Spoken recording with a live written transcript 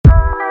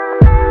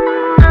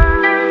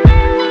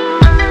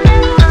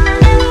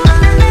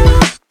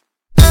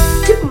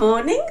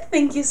morning.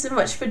 Thank you so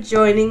much for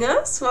joining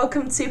us.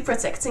 Welcome to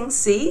Protecting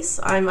Seas.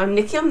 I'm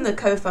Nikki. I'm the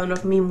co-founder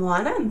of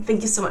Moana, and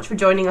thank you so much for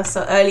joining us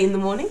so early in the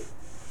morning.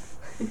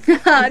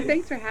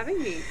 Thanks for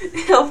having me.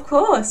 Of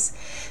course.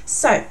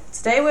 So,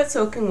 today we're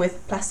talking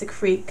with Plastic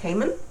Free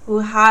Cayman, who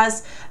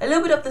has a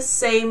little bit of the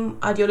same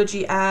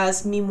ideology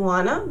as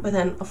Moana, but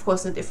then, of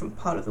course, in a different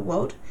part of the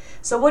world.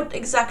 So, what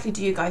exactly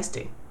do you guys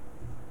do?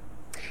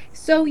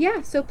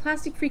 So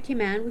Plastic Free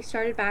Cayman, we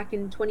started back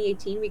in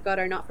 2018. We got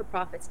our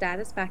not-for-profit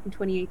status back in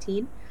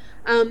 2018.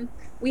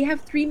 We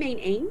have three main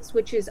aims,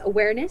 which is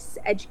awareness,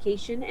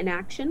 education, and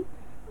action,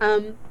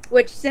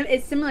 which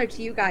is similar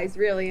to you guys,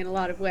 really, in a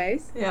lot of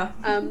ways. Yeah.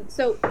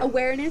 So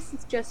awareness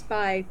is just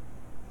by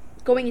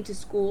going into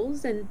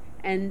schools, and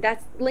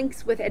that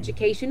links with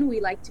education. We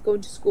like to go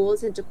into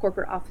schools, into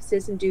corporate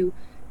offices, and do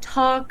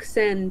talks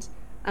and,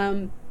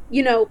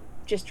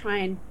 just try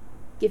and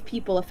give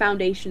people a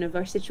foundation of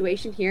our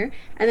situation here.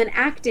 And then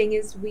acting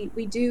is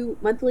we do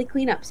monthly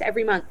cleanups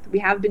every month. We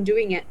have been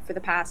doing it for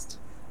the past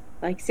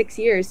 6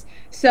 years.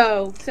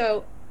 So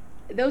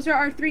those are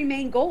our three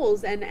main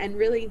goals, and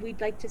really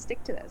we'd like to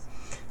stick to those.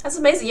 That's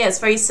amazing. Yeah, it's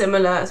very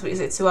similar as what you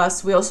said to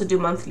us. We also do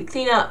monthly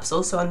cleanups,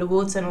 also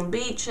underwater and on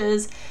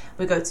beaches.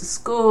 We go to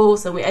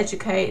schools and we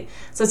educate.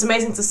 So it's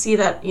amazing to see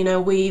that,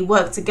 we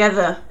work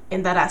together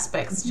in that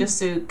aspect, just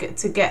to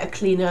get a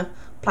cleaner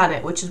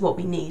planet, which is what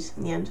we need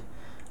in the end.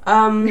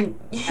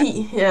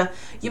 Yeah.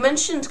 You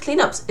mentioned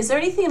cleanups. Is there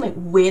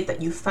anything weird that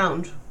you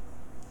found?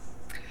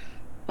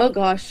 Oh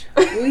gosh,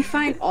 we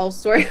find all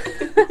sorts.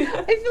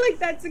 I feel like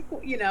that's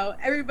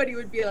everybody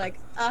would be like,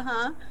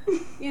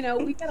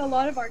 we get a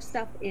lot of our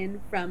stuff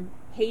in from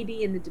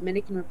Haiti and the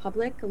Dominican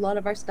Republic. A lot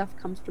of our stuff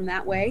comes from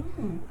that way.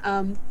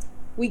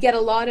 We get a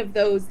lot of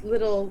those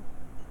little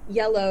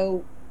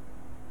yellow,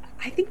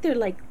 I think they're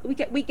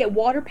we get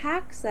water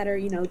packs that are,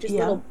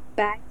 little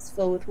bags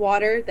filled with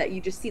water that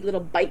you just see little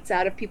bites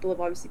out of. People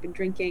have obviously been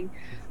drinking.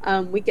 They're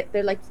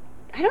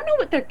I don't know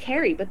what they're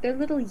carry, but they're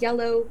little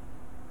yellow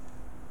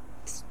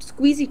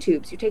squeezy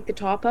tubes you take the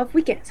top of.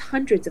 We get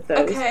hundreds of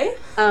those. Okay.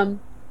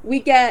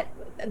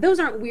 Those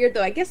aren't weird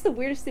though. I guess the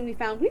weirdest thing we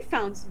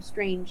found some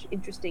strange,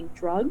 interesting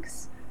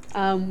drugs.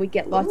 We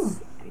get lots.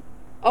 Ooh.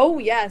 Oh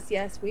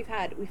yes. We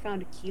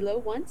found a kilo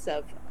once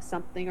of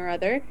something or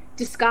other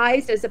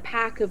disguised as a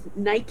pack of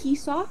Nike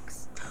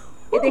socks.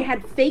 Ooh. They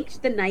had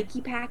faked the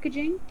Nike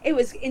packaging. It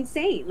was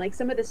insane.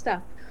 Some of the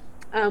stuff.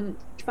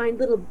 Find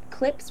little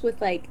clips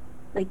with like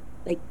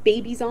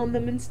babies on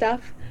them and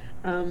stuff.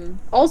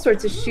 All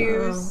sorts of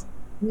shoes,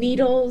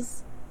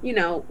 needles,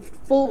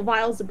 full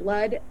vials of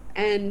blood,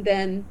 and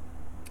then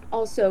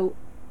also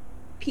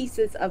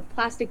pieces of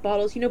plastic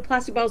bottles.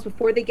 Plastic bottles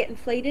before they get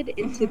inflated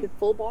into the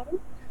full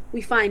bottle.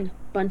 We find a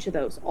bunch of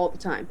those all the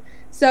time.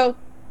 So,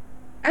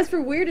 as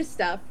for weirdest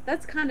stuff,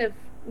 that's kind of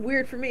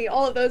weird for me.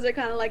 All of those are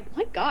kind of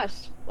my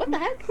gosh, what the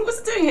heck?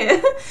 What's doing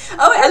here?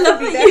 Oh, I love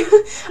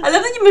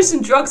that you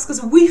mentioned drugs,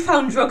 because we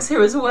found drugs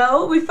here as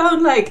well. We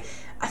found I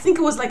think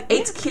it was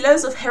 8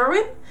 kilos of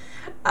heroin.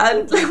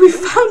 And we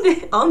found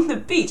it on the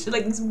beach,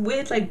 these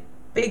weird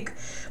big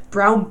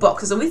brown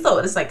boxes, and we thought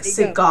it was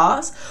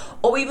cigars,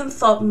 or we even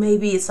thought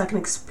maybe it's an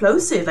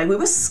explosive. We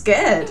were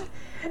scared,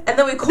 and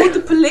then we called the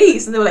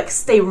police, and they were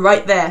stay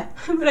right there.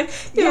 And we're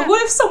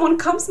what if someone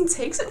comes and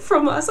takes it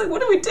from us?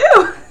 What do we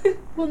do?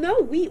 Well,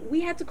 no,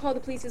 we had to call the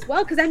police as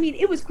well, because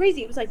it was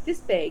crazy. It was this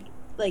big,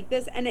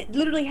 this, and it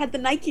literally had the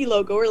Nike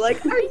logo. We're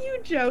are you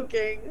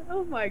joking?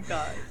 Oh my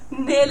god.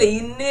 Nearly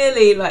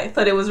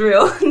thought it was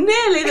real.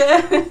 Nearly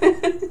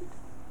there.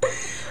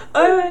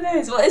 Oh my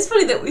days. Well, it's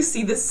funny that we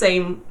see the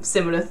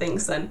similar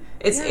things then.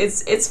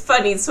 It's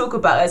funny to talk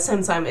about. At the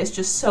same time, it's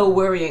just so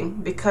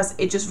worrying because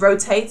it just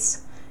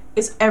rotates.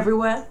 It's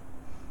everywhere.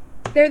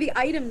 They're the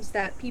items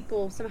that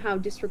people somehow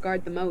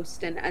disregard the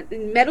most, and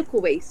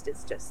medical waste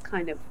is just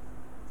kind of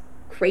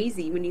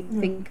crazy when you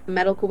think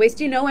medical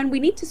waste, and we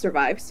need to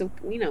survive, so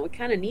we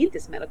kind of need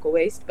this medical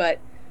waste, but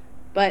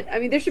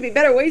there should be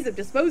better ways of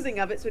disposing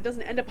of it so it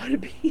doesn't end up on a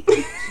beach.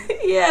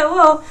 Yeah,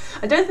 well,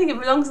 I don't think it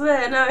belongs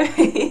there, no.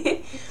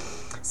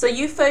 So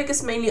you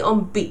focus mainly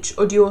on beach,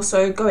 or do you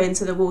also go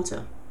into the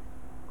water?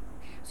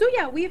 So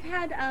yeah, we've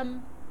had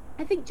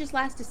I think just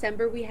last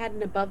December we had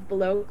an above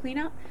below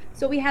cleanup.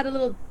 So we had a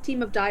little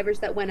team of divers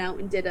that went out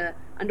and did a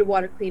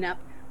underwater cleanup.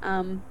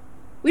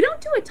 We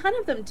don't do a ton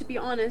of them, to be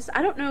honest.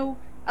 I don't know.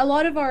 A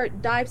lot of our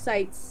dive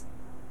sites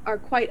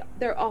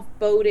they're off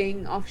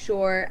boating,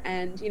 offshore,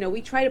 and,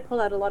 we try to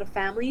pull out a lot of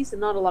families, and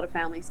not a lot of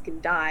families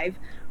can dive,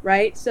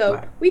 right?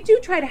 So we do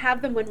try to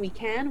have them when we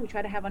can. We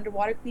try to have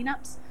underwater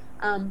cleanups.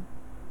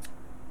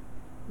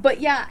 But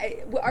yeah,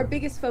 our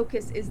biggest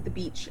focus is the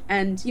beach.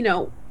 And,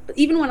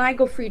 even when I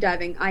go free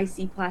diving, I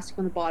see plastic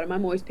on the bottom.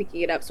 I'm always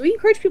picking it up. So we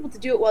encourage people to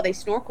do it while they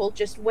snorkel.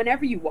 Just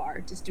whenever you are,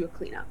 just do a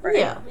cleanup,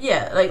 right?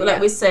 Yeah. Like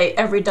we say,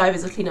 every dive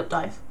is a cleanup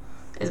dive.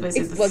 Is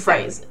basically the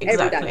phrase. Exactly.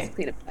 Every dive is a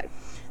cleanup dive.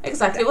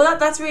 Exactly. Well,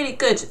 that's really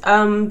good.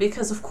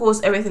 Because of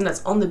course everything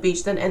that's on the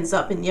beach then ends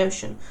up in the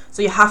ocean.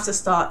 So you have to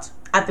start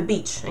at the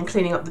beach and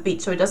cleaning up the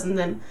beach so it doesn't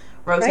then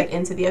rotate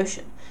into the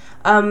ocean.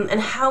 And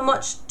how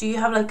much do you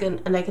have like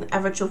an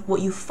average of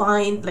what you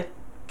find, like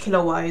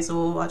kilo wise,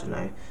 or I don't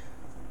know?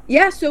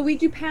 Yeah, so we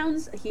do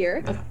pounds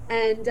here, Okay.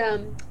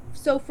 and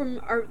so from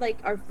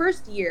our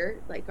first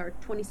year, like our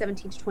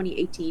 2017 to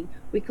 2018,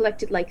 we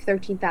collected like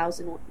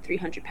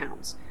 13,300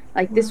 pounds.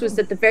 Like this was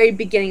at the very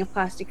beginning of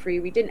Plastic Free.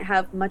 We didn't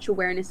have much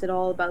awareness at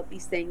all about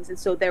these things, and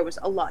so there was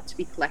a lot to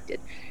be collected.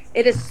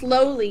 It has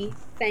slowly,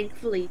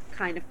 thankfully,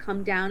 kind of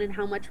come down in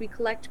how much we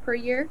collect per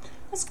year.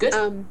 That's good.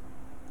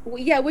 Well,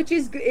 yeah, which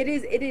is good. It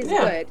is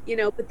good,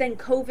 But then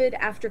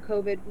after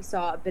COVID, we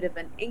saw a bit of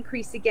an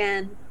increase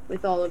again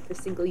with all of the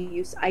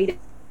single-use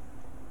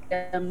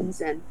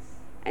items,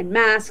 and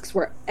masks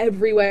were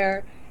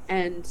everywhere,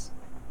 and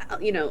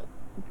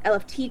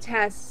LFT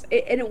tests,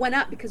 and it went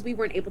up because we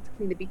weren't able to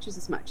clean the beaches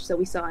as much. So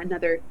we saw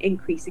another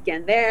increase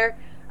again there,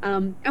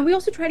 and we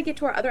also try to get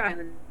to our other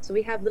islands. So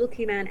we have Little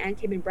Cayman and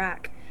Cayman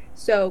Brac.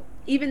 So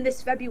even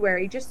this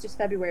February, just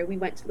February, we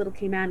went to Little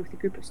Cayman with a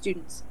group of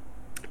students,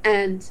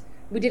 and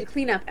we did a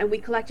cleanup, and we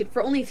collected,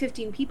 for only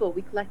 15 people,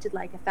 we collected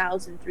like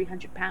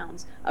 1,300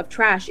 pounds of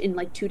trash in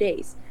like 2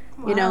 days.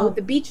 Wow.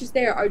 The beaches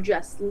there are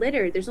just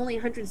littered. There's only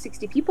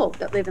 160 people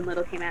that live in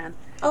Little Cayman.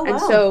 Oh, wow. And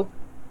so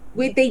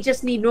they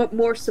just need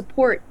more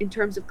support in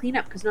terms of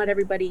cleanup, because not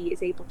everybody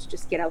is able to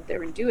just get out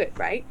there and do it,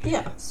 right?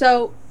 Yeah.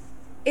 So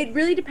it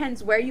really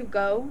depends where you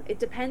go. It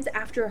depends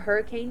after a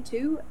hurricane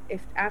too.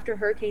 If after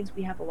hurricanes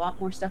we have a lot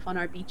more stuff on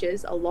our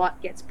beaches, a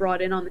lot gets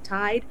brought in on the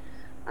tide.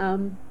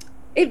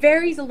 It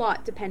varies a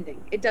lot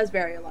depending. It does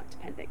vary a lot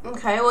depending.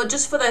 Okay, well,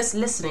 just for those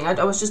listening,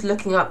 I was just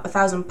looking up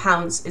 1,000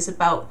 pounds is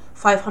about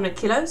 500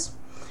 kilos.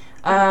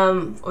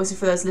 Obviously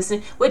for those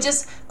listening, which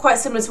is quite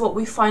similar to what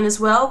we find as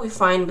well. We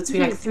find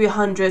between like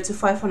 300 to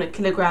 500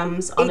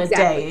 kilograms on a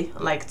day,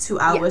 like 2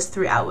 hours,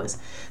 3 hours.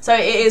 So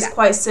it is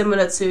quite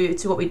similar to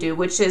what we do,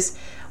 which is,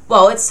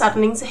 well, it's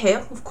saddening to hear,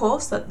 of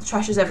course, that the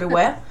trash is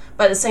everywhere.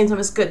 But at the same time,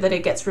 it's good that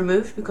it gets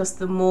removed, because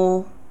the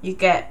more you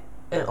get,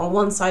 on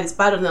one side it's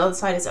bad, on the other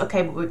side it's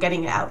okay, but we're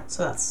getting it out.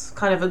 So that's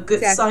kind of a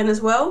good sign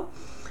as well.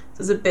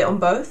 There's a bit on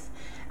both.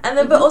 And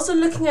then, but also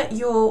looking at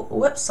your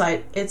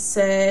website, it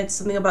said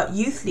something about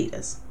youth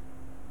leaders.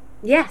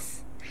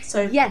 Yes.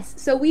 So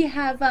we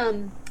have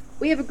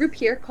a group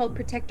here called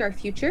Protect Our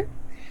Future,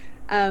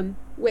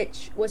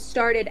 which was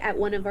started at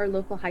one of our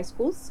local high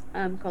schools,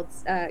 called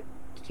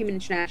Cayman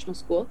International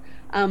School,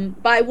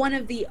 by one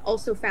of the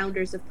also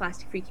founders of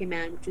Plastic Free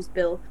Cayman, which is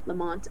Bill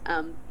Lamont.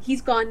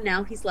 He's gone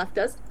now. He's left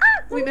us.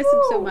 We miss him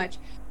so much.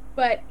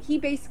 But he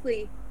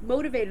basically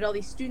motivated all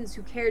these students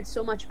who cared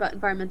so much about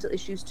environmental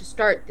issues to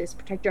start this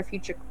Protect Our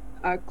Future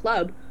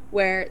club,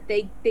 where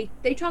they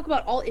talk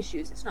about all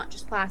issues. It's not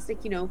just plastic.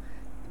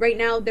 Right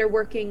now they're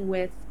working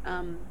with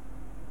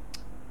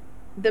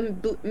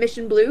the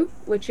Mission Blue,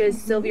 which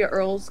is Sylvia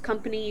Earle's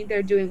company.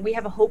 We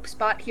have a Hope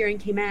Spot here in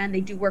Cayman.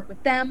 They do work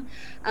with them.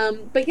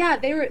 But yeah,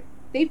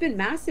 they've been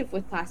massive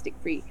with Plastic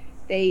Free.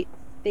 They've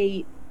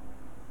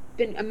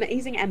been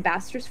amazing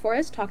ambassadors for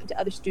us, talking to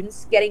other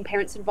students, getting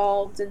parents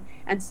involved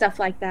and stuff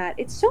like that.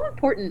 It's so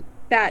important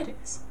that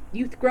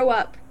youth grow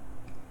up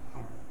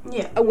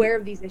aware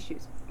of these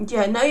issues.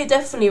 Yeah, no, you're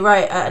definitely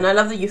right, and I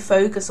love that you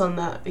focus on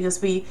that,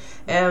 because we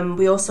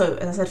also,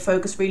 as I said,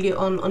 focus really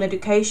on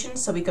education.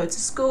 So we go to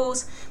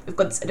schools. We've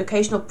got this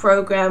educational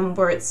program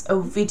where it's a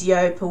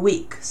video per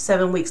week,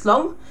 7 weeks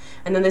long,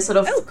 and then they sort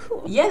of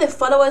they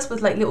follow us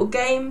with like little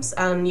games,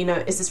 and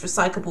is this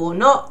recyclable or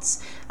not?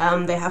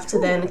 They have to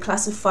then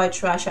classify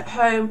trash at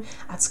home,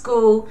 at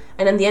school,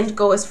 and then the end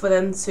goal is for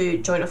them to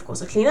join, of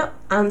course, a cleanup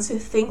and to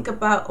think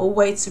about a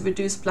way to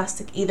reduce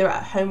plastic either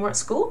at home or at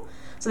school.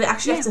 So they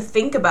actually have to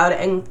think about it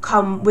and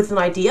come with an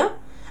idea.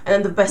 And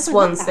then the best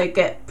ones, they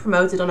get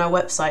promoted on our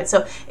website.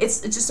 So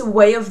it's just a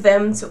way of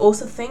them to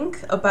also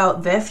think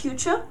about their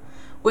future,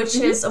 which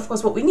is, of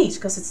course, what we need,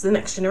 because it's the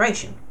next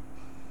generation.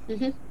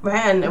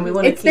 Right? And we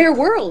want to It's their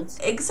world.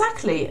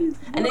 Exactly.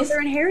 And if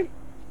they're inherited.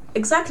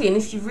 Exactly. And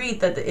if you read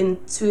that in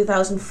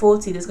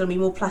 2040 there's going to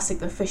be more plastic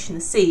than fish in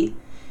the sea.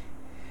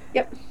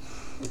 Yep.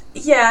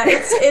 Yeah,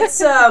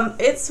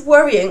 it's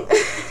worrying.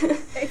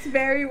 It's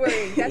very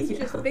worrying. That's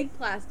just big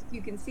plastic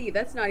you can see.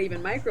 That's not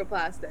even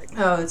microplastic.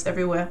 Oh, it's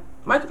everywhere.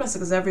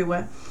 Microplastic is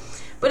everywhere.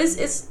 But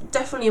it's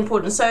definitely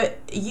important. So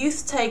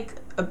youth take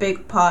a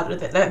big part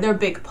of it. They're a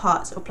big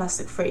part of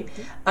Plastic Free.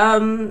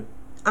 And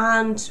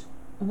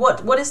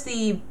what is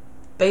the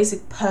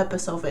basic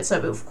purpose of it? So,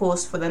 of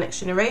course, for the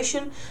next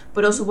generation,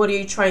 but also what are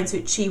you trying to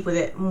achieve with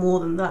it more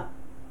than that?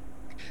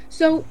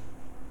 So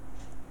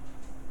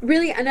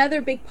really,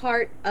 another big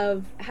part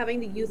of having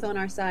the youth on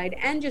our side,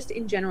 and just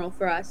in general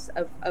for us,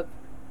 of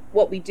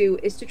what we do,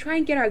 is to try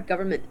and get our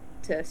government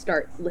to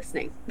start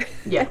listening.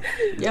 Yeah.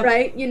 Yep.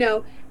 Right?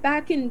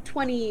 Back in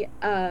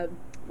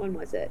when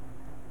was it?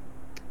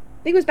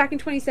 I think it was back in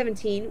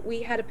 2017,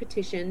 we had a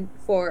petition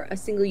for a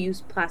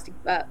single-use plastic,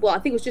 I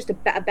think it was just a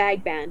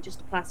bag ban,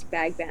 just a plastic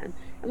bag ban.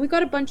 And we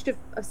got a bunch of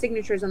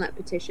signatures on that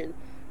petition.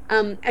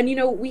 And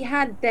we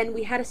had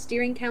a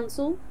steering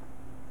council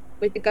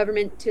with the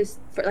government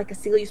for like a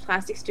single-use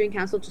plastic steering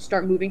council to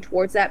start moving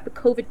towards that, but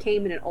COVID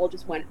came and it all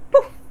just went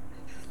poof.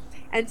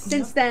 And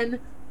since then,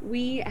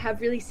 we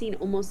have really seen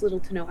almost little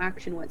to no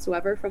action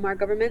whatsoever from our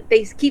government.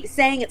 They keep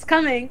saying it's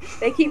coming.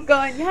 They keep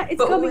going, yeah, it's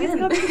coming,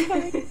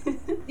 it's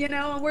coming. You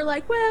know, and we're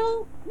like,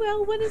 well,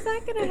 when is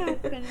that going to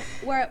happen?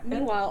 Where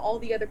meanwhile, all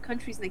the other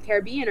countries in the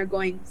Caribbean are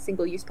going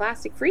single-use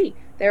plastic free.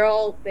 They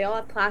all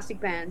have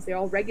plastic bans. They're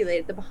all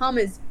regulated. The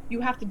Bahamas,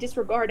 you have to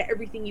disregard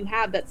everything you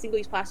have that's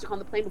single-use plastic on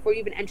the plane before you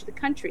even enter the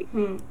country.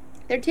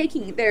 They're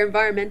taking their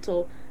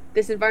environmental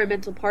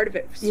part of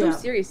it so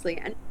seriously,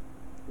 and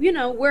you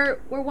know, we're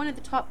one of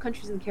the top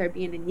countries in the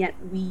Caribbean, and yet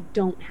we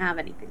don't have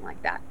anything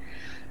like that,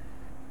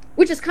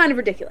 which is kind of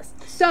ridiculous.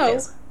 So,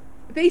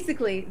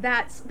 basically,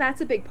 that's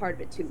a big part of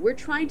it too. We're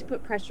trying to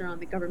put pressure on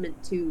the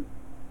government to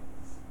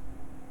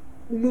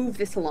move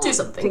this along, do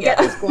something, to get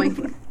this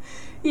going.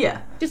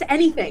 Just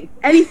anything,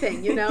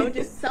 you know,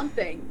 just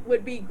something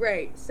would be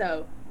great.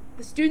 So,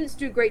 the students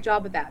do a great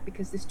job of that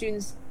because the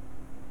students,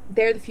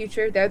 they're the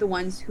future. They're the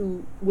ones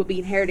who will be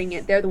inheriting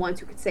it. They're the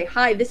ones who could say,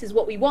 hi, this is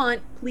what we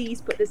want.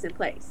 Please put this in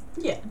place.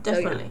 Yeah,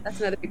 definitely. So, yeah,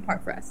 that's another big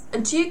part for us.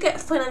 And do you get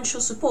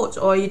financial support,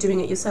 or are you doing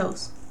it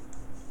yourselves?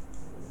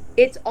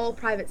 It's all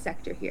private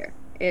sector here.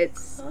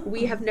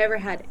 We have never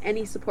had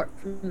any support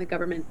from the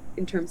government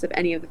in terms of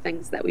any of the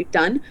things that we've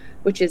done,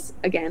 which is,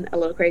 again, a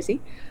little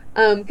crazy,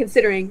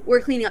 considering we're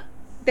cleaning up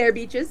their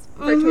beaches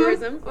for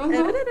tourism.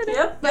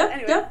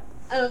 Yep.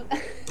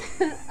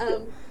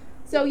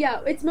 So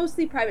yeah, it's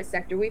mostly private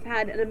sector. We've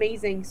had an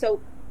amazing,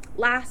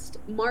 last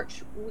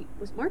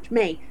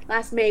May,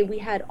 we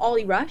had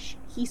Ollie Rush.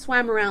 He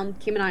swam around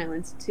Cayman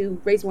Islands to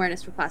raise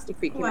awareness for Plastic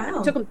Free Cayman.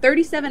 It took him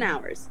 37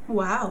 hours.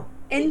 Wow.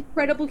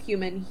 Incredible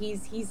human.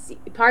 He's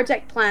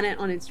Project Planet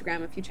on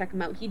Instagram if you check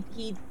him out.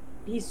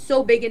 He's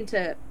so big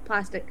into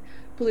plastic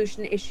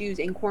pollution issues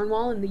in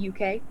Cornwall in the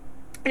UK.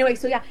 Anyway,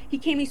 so yeah,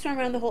 he swam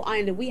around the whole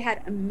island, and we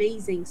had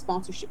amazing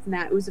sponsorship from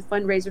that. It was a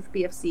fundraiser for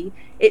PFC.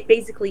 It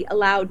basically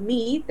allowed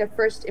me, their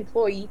first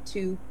employee,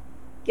 to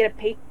get a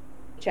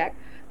paycheck,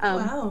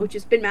 which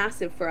has been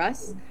massive for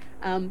us.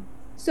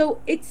 So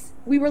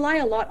we rely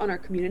a lot on our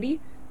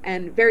community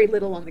and very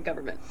little on the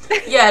government.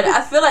 Yeah,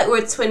 I feel like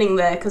we're twinning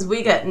there because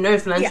we get no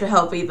financial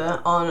help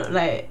either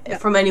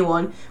from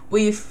anyone.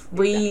 We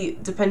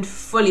depend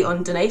fully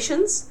on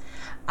donations.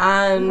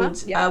 And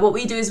what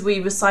we do is we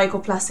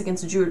recycle plastic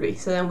into jewellery,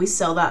 so then we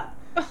sell that.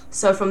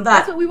 So from that...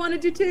 That's what we want to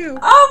do too.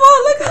 Oh,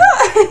 well, look at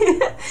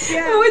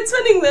that! We're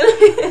twinning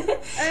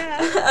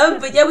then.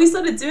 But yeah, we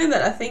started doing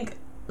that, I think,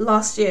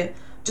 last year,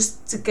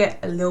 just to get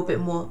a little bit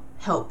more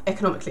help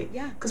economically.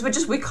 Yeah.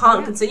 Because we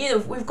can't continue.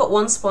 We've got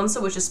one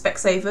sponsor, which is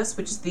Specsavers,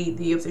 which is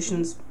the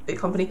optician's big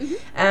company,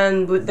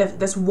 and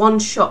there's one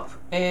shop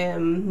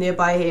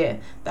nearby here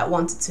that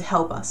wanted to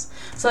help us.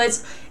 So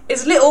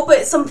it's little, but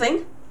it's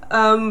something.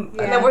 And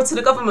then we're to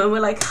the government, we're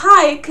like,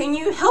 hi, can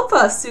you help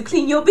us to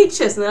clean your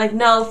beaches? And they're like,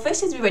 no,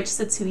 first you have to be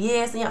registered 2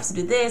 years, then you have to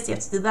do this, you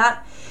have to do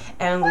that.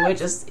 And we're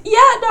just,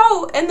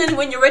 no. And then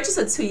when you're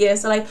registered 2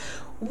 years, they're like,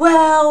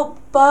 well,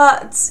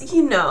 but,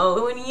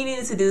 when you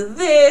needed to do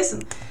this.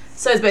 And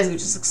so it's basically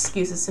just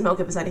excuses to not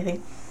give us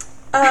anything.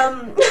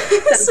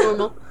 That's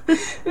normal.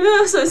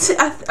 So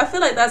I feel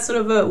like that's sort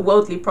of a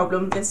worldly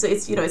problem. It's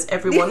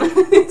everyone.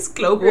 It's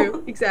global.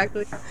 True.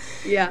 Exactly.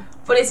 Yeah.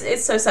 But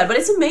it's so sad. But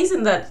it's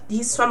amazing that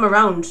he swam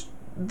around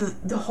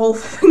the whole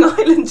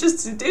island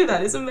just to do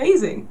that. It's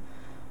amazing.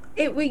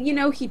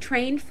 He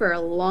trained for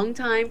a long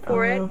time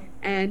for it,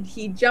 and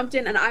he jumped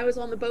in, and I was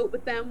on the boat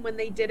with them when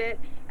they did it,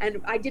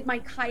 and I did my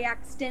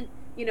kayak stint.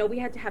 We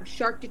had to have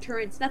shark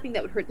deterrents, nothing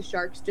that would hurt the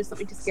sharks, just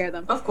something to scare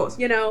them. Of course.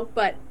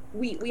 But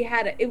we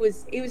had it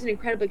was an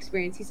incredible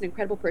experience. He's an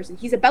incredible person.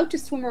 He's about to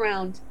swim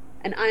around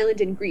an island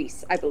in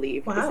Greece, I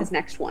believe. Wow. Is his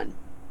next one.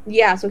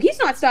 Yeah, so he's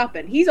not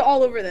stopping. He's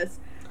all over this.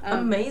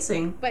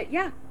 Amazing. But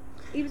yeah,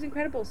 he was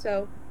incredible.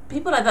 So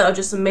people like that are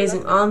just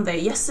amazing, aren't they?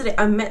 Yesterday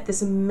I met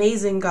this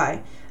amazing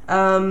guy.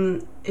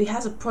 He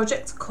has a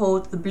project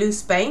called the Blue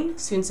Spain,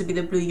 soon to be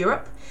the Blue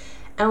Europe.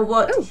 And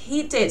what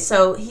he did,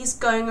 so he's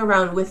going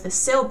around with a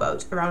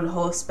sailboat around the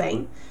whole of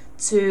Spain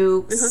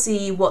to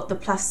see what the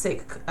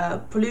plastic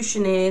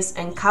pollution is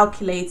and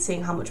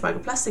calculating how much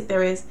microplastic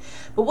there is.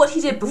 But what he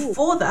did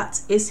before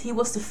that is he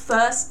was the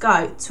first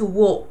guy to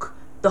walk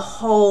the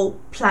whole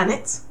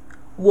planet,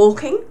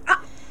 walking.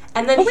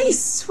 And then he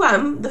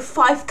swam the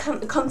 5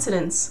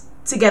 continents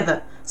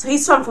together. So he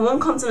swam from one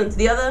continent to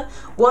the other,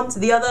 one to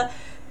the other.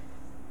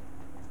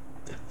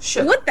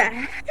 Sure. What the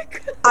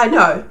heck? I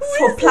know.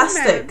 For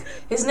plastic.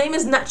 His name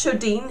is Nacho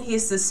Dean.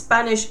 He's the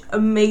Spanish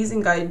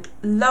amazing guy.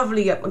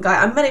 Lovely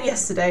guy. I met him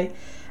yesterday.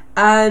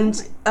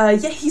 And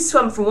he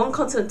swam from one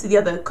continent to the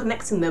other,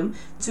 connecting them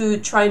to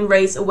try and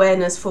raise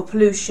awareness for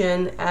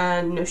pollution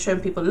and showing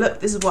people,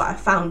 look, this is what I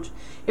found.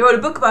 He wrote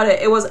a book about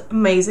it. It was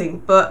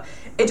amazing. But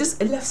it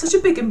left such a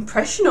big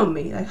impression on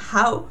me. Like,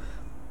 how?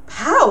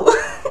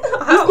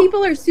 These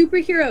people are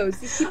superheroes.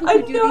 These people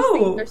who do these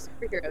things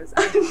are superheroes.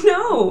 I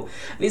know.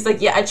 And he's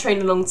like, I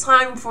trained a long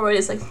time for it.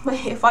 It's like,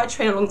 if I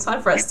train a long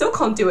time for it, I still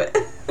can't do it.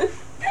 I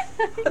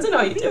don't know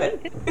how you do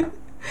it.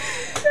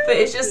 But But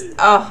it's just,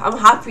 I'm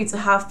happy to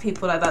have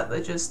people like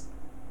that just,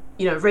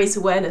 raise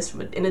awareness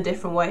in a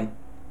different way.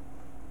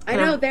 I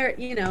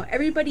know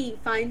everybody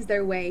finds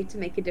their way to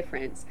make a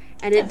difference,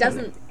 and it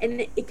doesn't,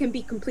 and it can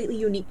be completely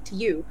unique to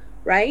you,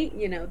 right?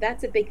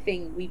 That's a big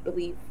thing we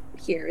believe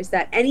here, is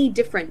that any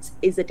difference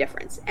is a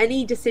difference.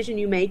 Any decision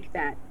you make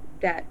that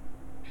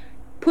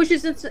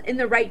pushes us in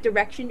the right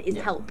direction is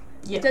help.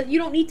 Yeah. You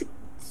don't need to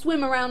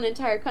swim around an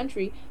entire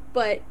country,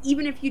 but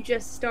even if you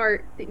just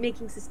start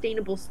making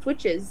sustainable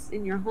switches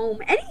in your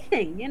home,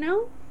 anything,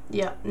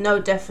 Yeah, no,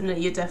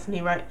 definitely, you're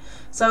definitely right.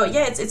 So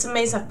yeah, it's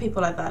amazing to have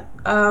people like that.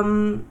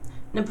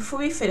 Now before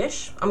we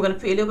finish, I'm going to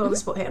put you a little bit on the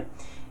spot here.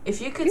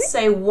 If you could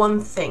say one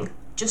thing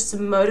just to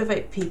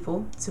motivate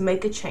people to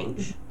make a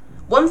change,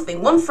 one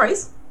thing, one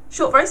phrase,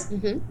 short phrase.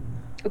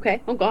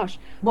 Okay. Oh gosh.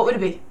 What would it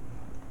be?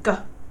 Go.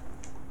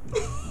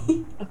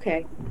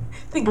 Okay.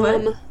 Think about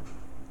it.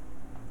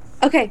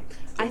 Okay.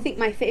 I think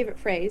my favorite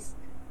phrase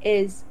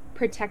is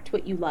protect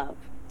what you love.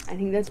 I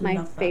think that's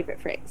my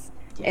favorite phrase,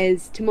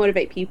 is to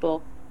motivate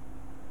people.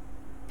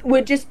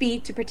 Would just be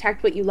to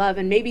protect what you love,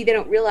 and maybe they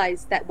don't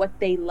realize that what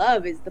they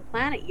love is the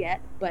planet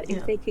yet, but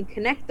if they can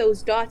connect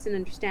those dots and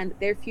understand that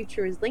their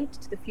future is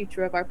linked to the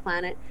future of our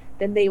planet,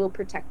 then they will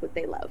protect what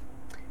they love.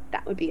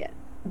 That would be it.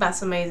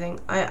 That's amazing.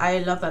 I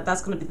love that.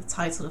 That's going to be the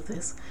title of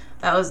this.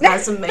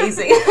 That's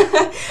amazing.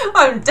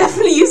 I'm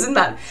definitely using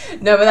that.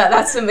 No, but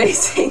that's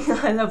amazing.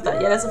 I love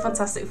that. Yeah, that's a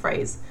fantastic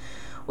phrase.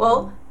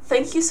 Well,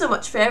 thank you so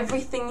much for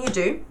everything you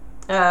do.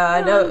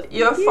 I know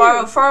you're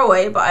far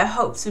away, but I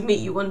hope to meet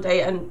you one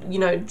day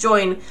and,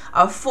 join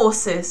our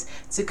forces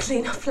to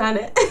clean our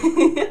planet.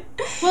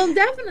 Well,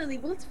 definitely.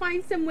 Let's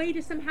find some way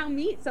to somehow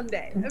meet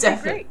someday.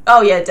 Definitely.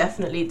 Oh, yeah,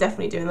 definitely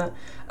doing that.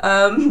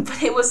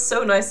 But it was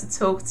so nice to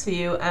talk to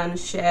you and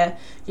share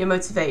your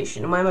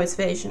motivation and my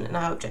motivation and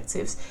our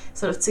objectives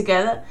sort of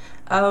together.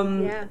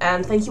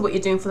 And thank you what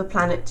you're doing for the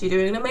planet. You're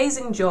doing an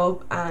amazing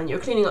job, and you're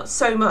cleaning up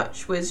so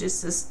much, was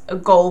just a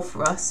goal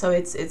for us. So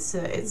it's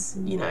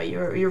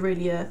you're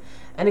really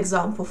an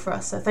example for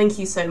us. So thank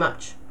you so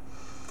much.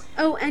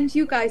 Oh, and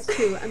you guys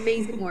too.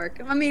 Amazing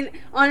work. I mean,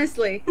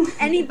 honestly,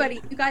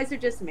 anybody, you guys are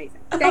just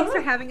amazing. Thanks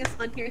for having us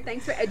on here.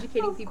 Thanks for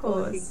educating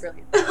people and being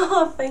brilliant.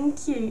 Oh,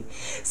 thank you.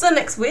 So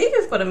next week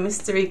we've got a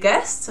mystery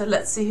guest. So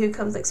let's see who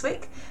comes next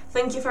week.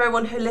 Thank you for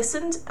everyone who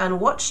listened and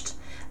watched.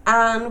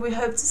 And we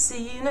hope to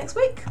see you next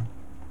week.